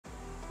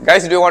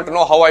Guys, do you want to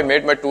know how I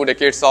made my 2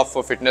 decades of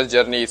fitness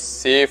journey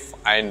safe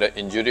and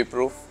injury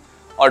proof?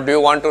 Or do you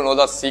want to know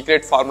the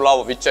secret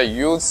formula which I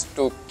use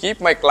to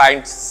keep my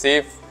clients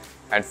safe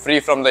and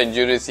free from the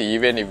injuries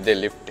even if they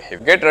lift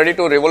heavy? Get ready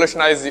to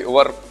revolutionize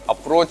your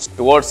approach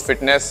towards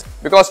fitness,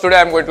 because today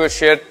I am going to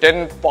share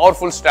 10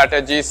 powerful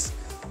strategies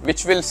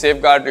which will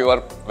safeguard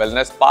your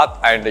wellness path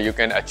and you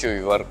can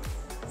achieve your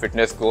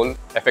fitness goal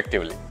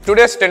effectively.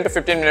 Today's 10 to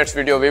 15 minutes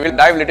video, we will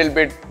dive a little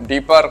bit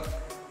deeper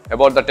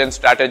about the 10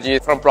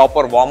 strategies, from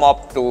proper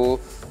warm-up to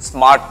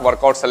smart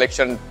workout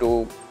selection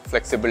to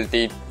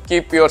flexibility.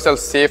 Keep yourself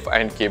safe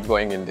and keep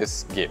going in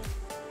this game.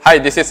 Hi,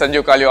 this is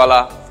Sanjeev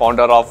Kaliwala,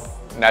 founder of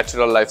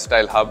Natural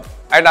Lifestyle Hub,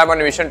 and I'm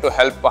on a mission to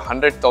help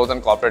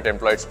 100,000 corporate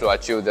employees to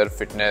achieve their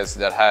fitness,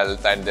 their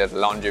health and their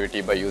longevity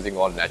by using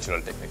all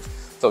natural techniques.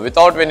 So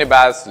without any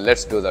bias,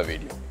 let's do the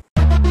video.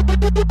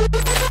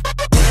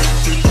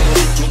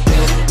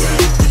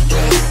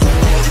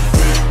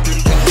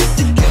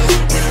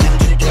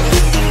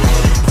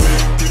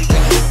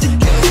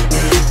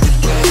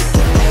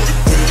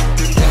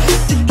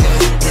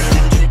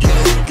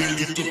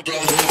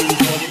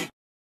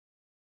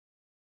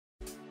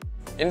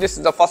 In this,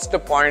 the first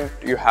point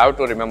you have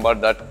to remember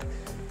that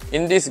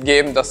in this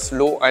game, the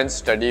slow and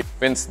steady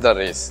wins the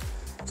race.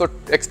 So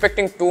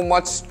expecting too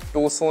much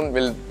too soon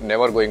will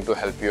never going to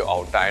help you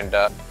out, and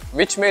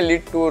which may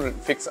lead to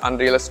fix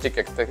unrealistic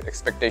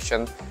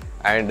expectations,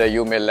 and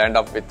you may land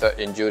up with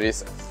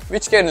injuries,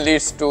 which can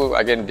lead to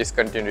again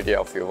discontinuity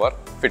of your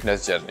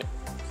fitness journey.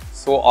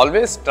 So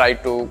always try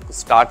to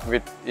start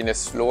with in a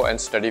slow and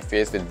steady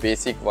phase with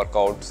basic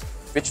workouts,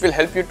 which will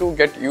help you to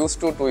get used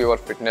to your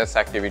fitness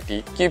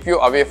activity, keep you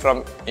away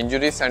from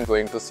injuries and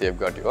going to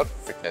safeguard your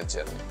fitness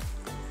journey.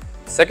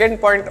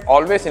 Second point,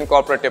 always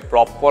incorporate a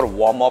proper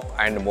warm-up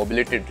and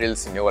mobility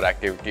drills in your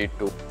activity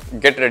to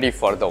get ready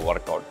for the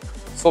workout.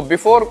 So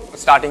before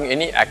starting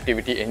any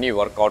activity, any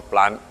workout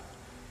plan,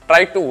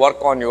 try to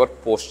work on your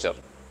posture.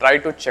 Try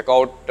to check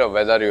out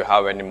whether you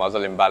have any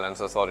muscle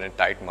imbalances or any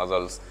tight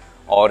muscles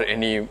or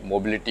any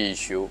mobility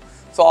issue.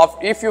 So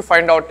if you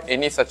find out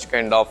any such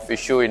kind of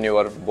issue in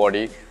your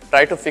body,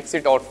 try to fix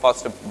it out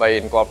first by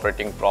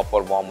incorporating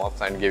proper warm-ups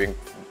and giving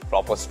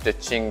proper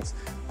stretchings,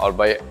 or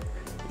by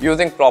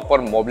using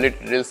proper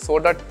mobility drills, so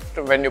that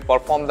when you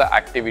perform the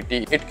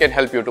activity, it can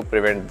help you to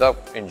prevent the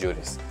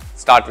injuries.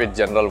 Start with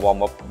general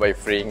warm-up by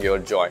freeing your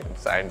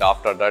joints, and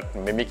after that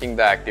mimicking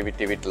the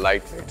activity with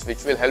light weights,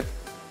 which will help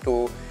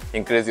to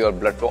increase your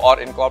blood flow, or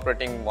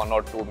incorporating 1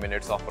 or 2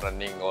 minutes of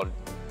running or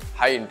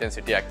high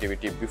intensity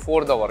activity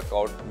before the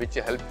workout, which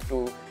help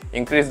to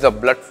increase the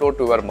blood flow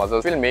to your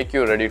muscles, will make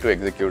you ready to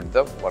execute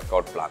the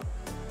workout plan.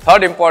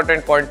 Third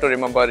important point to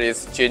remember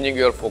is changing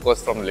your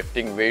focus from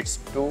lifting weights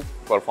to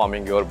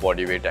performing your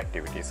body weight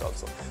activities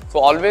also. So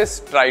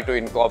always try to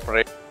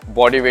incorporate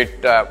body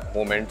weight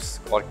movements,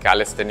 or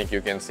calisthenic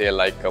you can say,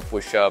 like a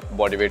push-up,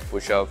 body weight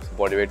push-ups,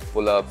 body weight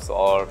pull-ups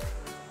or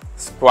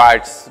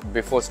squats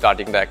before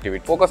starting the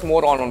activity. Focus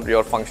more on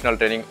your functional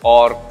training,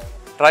 or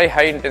try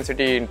high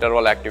intensity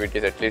interval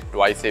activities at least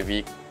twice a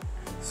week,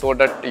 so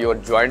that your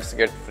joints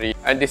get free.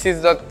 And this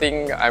is the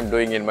thing I'm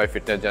doing in my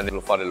fitness journey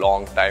for a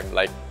long time.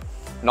 Like,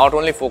 not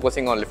only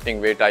focusing on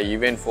lifting weight, I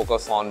even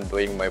focus on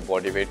doing my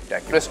body weight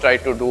activities. Just try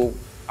to do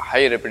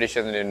high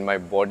repetitions in my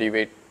body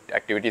weight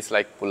activities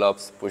like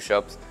pull-ups,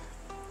 push-ups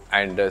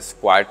and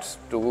squats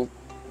to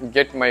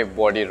get my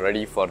body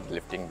ready for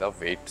lifting the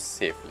weight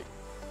safely.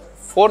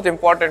 Fourth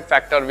important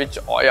factor which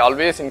I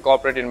always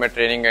incorporate in my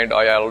training and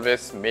I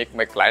always make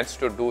my clients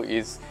to do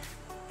is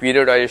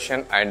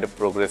periodization and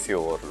progressive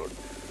overload.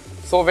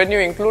 So when you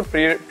include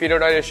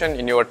periodization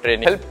in your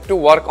training, help to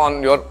work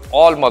on your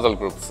all muscle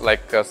groups.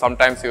 Like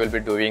sometimes you will be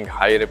doing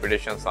high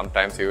repetitions,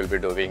 sometimes you will be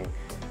doing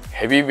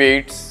heavy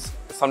weights,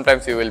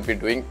 sometimes you will be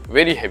doing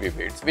very heavy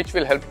weights, which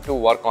will help to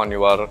work on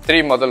your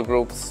 3 muscle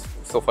groups.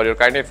 So for your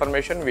kind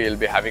information, we will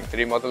be having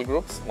 3 muscle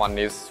groups. One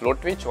is slow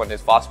twitch, one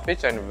is fast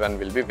twitch, and one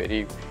will be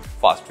very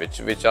fast twitch,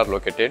 which are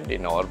located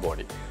in our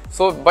body.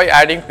 So by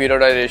adding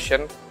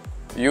periodization,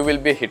 you will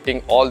be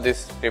hitting all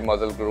these 3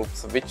 muscle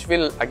groups, which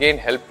will again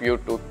help you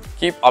to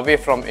keep away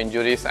from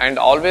injuries, and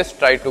always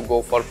try to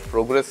go for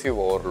progressive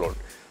overload.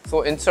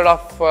 So instead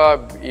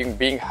of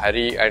being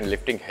hurry and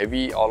lifting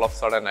heavy all of a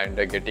sudden and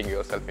getting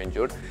yourself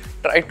injured,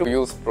 try to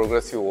use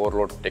progressive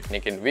overload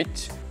technique, in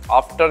which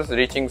after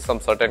reaching some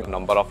certain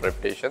number of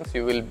repetitions,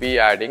 you will be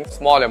adding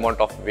small amount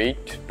of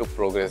weight to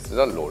progress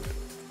the load.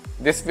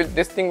 This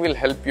thing will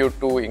help you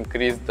to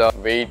increase the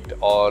weight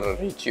or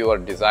reach your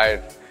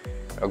desired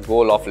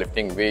goal of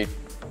lifting weight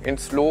in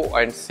slow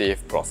and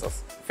safe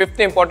process. Fifth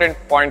important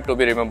point to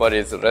be remembered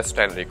is rest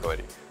and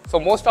recovery. So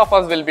most of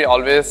us will be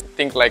always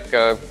think like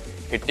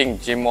hitting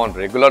gym on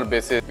regular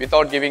basis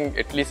without giving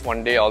at least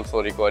 1 day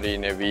also recovery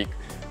in a week,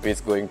 which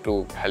is going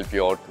to help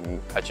you out in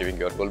achieving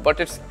your goal. But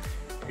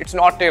it's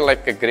not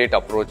like a great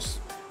approach.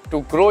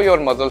 To grow your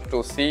muscle,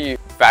 to see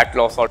fat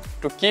loss, or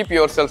to keep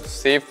yourself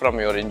safe from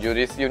your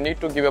injuries, you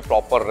need to give a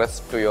proper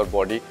rest to your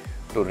body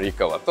to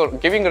recover. So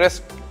giving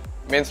rest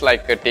means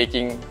like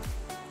taking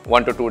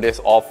 1 to 2 days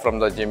off from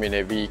the gym in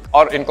a week,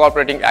 or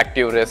incorporating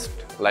active rest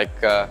like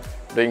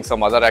doing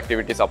some other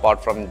activities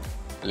apart from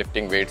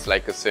lifting weights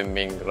like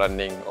swimming,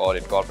 running, or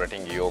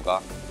incorporating yoga,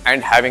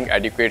 and having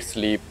adequate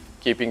sleep,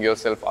 keeping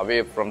yourself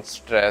away from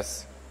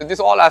stress. These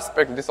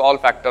all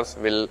factors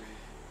will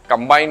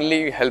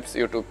combinedly helps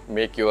you to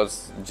make your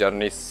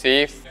journey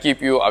safe,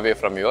 keep you away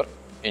from your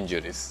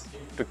injuries.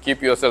 To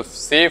keep yourself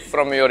safe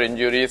from your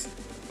injuries,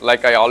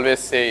 like I always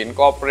say,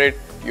 incorporate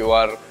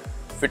your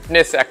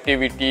fitness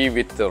activity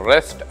with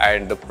rest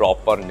and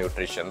proper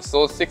nutrition.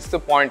 So sixth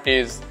point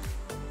is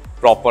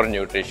proper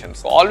nutrition.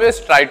 So always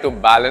try to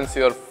balance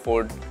your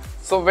food.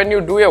 So when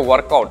you do a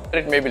workout,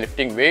 it may be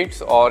lifting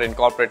weights or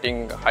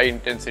incorporating high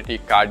intensity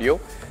cardio,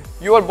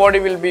 your body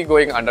will be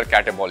going under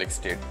catabolic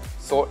state.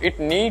 So it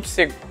needs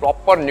a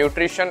proper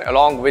nutrition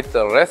along with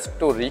the rest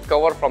to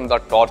recover from the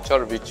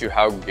torture which you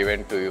have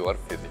given to your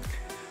physique.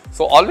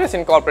 So always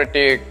incorporate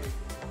a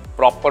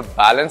proper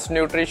balanced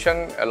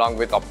nutrition along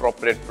with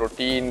appropriate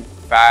protein,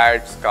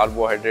 fats,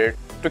 carbohydrate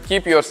to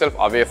keep yourself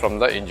away from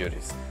the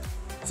injuries.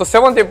 So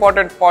seventh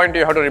important point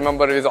you have to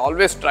remember is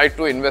always try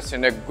to invest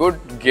in a good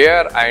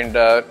gear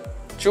and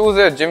choose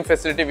a gym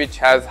facility which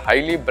has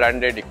highly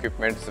branded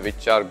equipments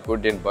which are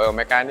good in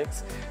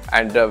biomechanics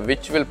and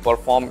which will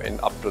perform in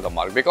up to the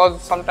mark, because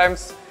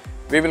sometimes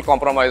we will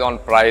compromise on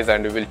price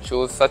and we will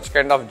choose such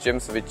kind of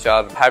gyms which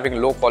are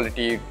having low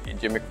quality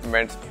gym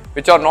equipments,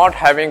 which are not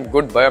having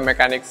good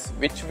biomechanics,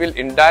 which will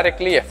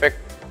indirectly affect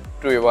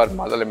to your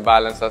muscle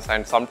imbalances,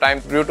 and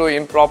sometimes due to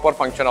improper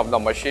function of the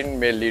machine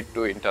may lead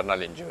to internal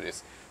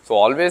injuries. So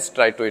always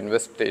try to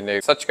invest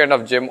in such kind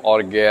of gym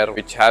or gear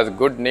which has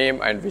good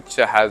name and which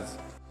has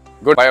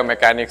good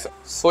biomechanics.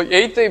 So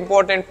eighth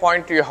important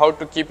point you have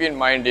to keep in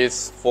mind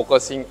is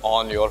focusing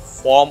on your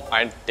form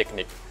and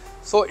technique.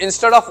 So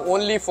instead of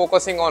only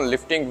focusing on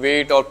lifting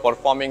weight or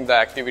performing the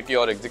activity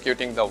or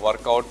executing the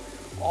workout,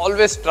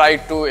 always try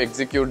to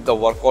execute the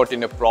workout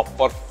in a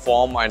proper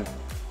form and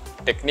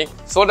technique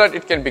so that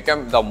it can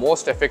become the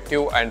most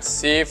effective and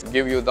safe,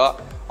 give you the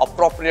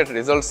appropriate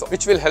results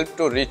which will help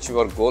to reach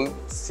your goal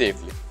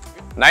safely.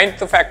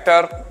 Ninth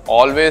factor,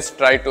 always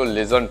try to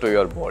listen to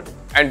your body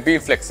and be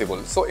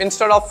flexible. So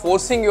instead of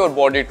forcing your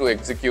body to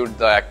execute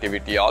the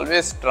activity,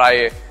 always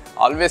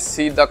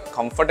see the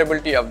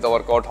comfortability of the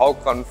workout, how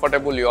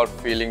comfortable you are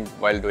feeling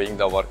while doing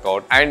the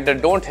workout, and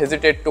don't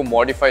hesitate to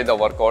modify the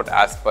workout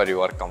as per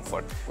your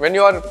comfort. When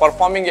you are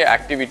performing an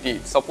activity,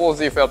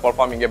 suppose if you are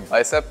performing a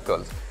bicep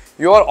curls,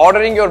 you are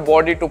ordering your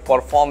body to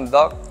perform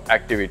the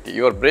activity.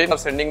 Your brain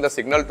is sending the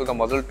signal to the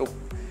muscle to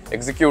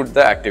execute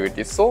the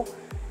activity. So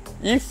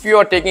if you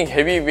are taking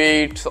heavy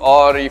weights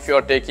or if you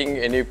are taking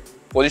any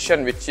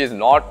position which is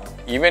not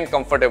even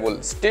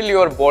comfortable, still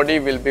your body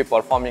will be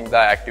performing the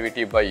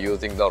activity by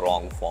using the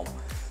wrong form.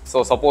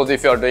 So suppose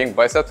if you are doing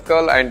bicep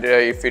curl and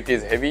if it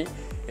is heavy,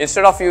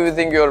 instead of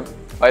using your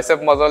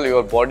bicep muscle,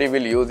 your body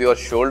will use your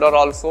shoulder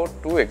also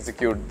to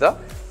execute the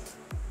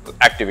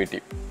activity,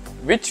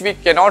 which we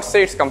cannot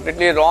say it's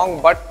completely wrong,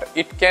 but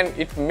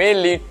it may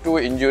lead to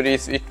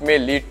injuries, it may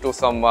lead to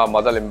some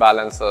muscle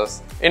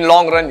imbalances. In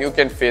long run, you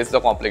can face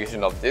the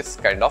complication of this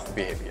kind of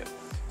behavior.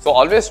 So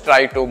always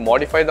try to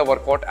modify the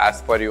workout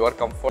as per your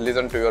comfort,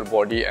 listen to your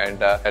body,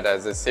 and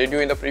as I said you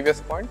in the previous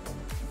point,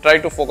 try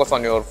to focus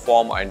on your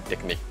form and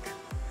technique.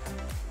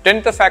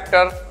 10th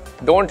factor,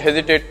 don't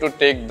hesitate to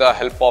take the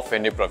help of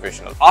any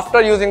professional.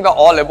 After using the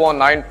all above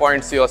 9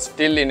 points, you are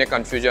still in a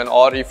confusion,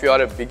 or if you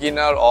are a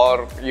beginner,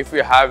 or if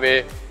you have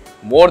a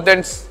more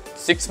than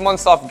 6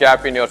 months of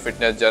gap in your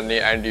fitness journey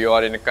and you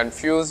are in a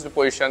confused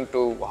position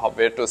to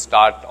where to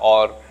start,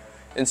 or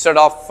instead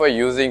of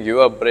using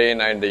your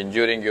brain and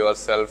injuring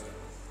yourself,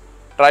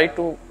 try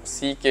to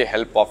seek a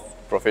help of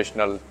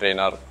professional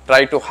trainer.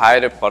 Try to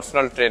hire a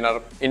personal trainer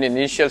in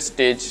initial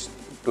stage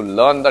to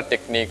learn the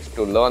techniques,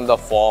 to learn the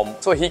form,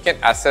 so he can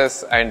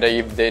assess, and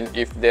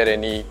if there are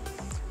any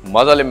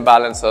muscle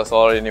imbalances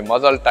or any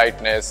muscle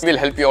tightness, he will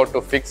help you out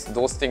to fix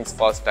those things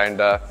first,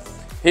 and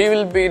he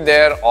will be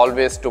there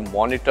always to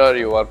monitor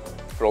your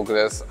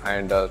progress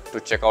and to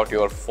check out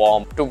your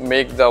form, to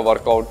make the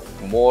workout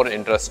more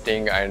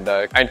interesting and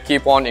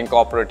keep on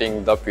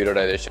incorporating the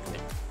periodization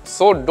technique.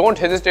 So don't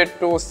hesitate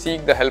to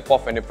seek the help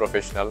of any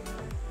professional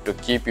to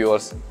keep your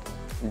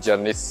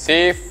journey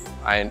safe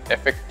and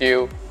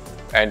effective,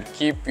 and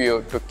keep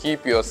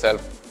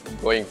yourself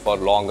going for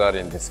longer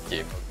in this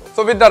game.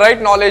 So with the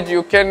right knowledge,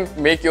 you can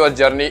make your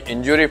journey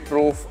injury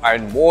proof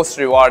and most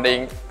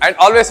rewarding. And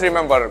always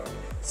remember,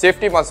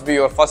 safety must be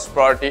your first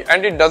priority,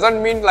 and it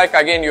doesn't mean like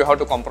again you have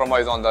to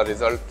compromise on the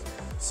result.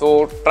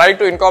 So try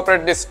to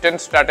incorporate these 10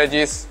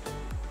 strategies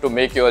to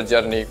make your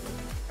journey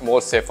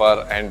more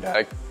safer and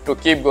to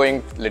keep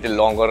going little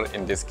longer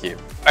in this game.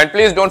 And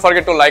please don't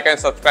forget to like and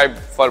subscribe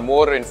for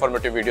more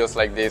informative videos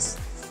like this.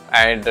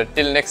 And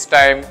till next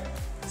time,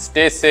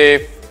 stay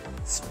safe,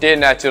 stay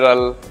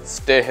natural,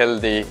 stay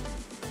healthy.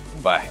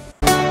 Bye.